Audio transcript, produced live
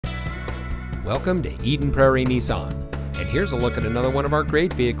Welcome to Eden Prairie Nissan, and here's a look at another one of our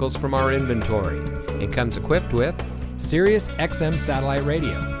great vehicles from our inventory. It comes equipped with Sirius XM satellite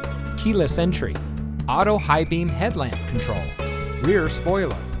radio, keyless entry, auto high beam headlamp control, rear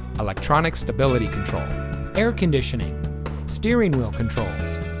spoiler, electronic stability control, air conditioning, steering wheel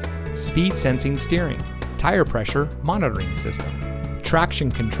controls, speed sensing steering, tire pressure monitoring system, traction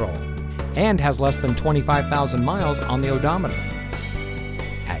control, and has less than 25,000 miles on the odometer.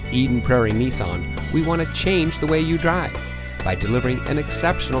 At Eden Prairie Nissan, we want to change the way you drive by delivering an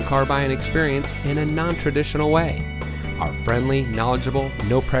exceptional car buying experience in a non-traditional way. Our friendly, knowledgeable,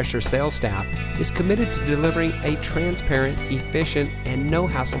 no-pressure sales staff is committed to delivering a transparent, efficient, and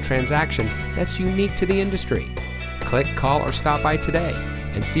no-hassle transaction that's unique to the industry. Click, call, or stop by today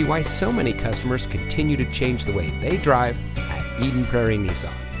and see why so many customers continue to change the way they drive at Eden Prairie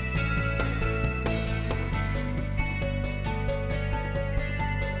Nissan.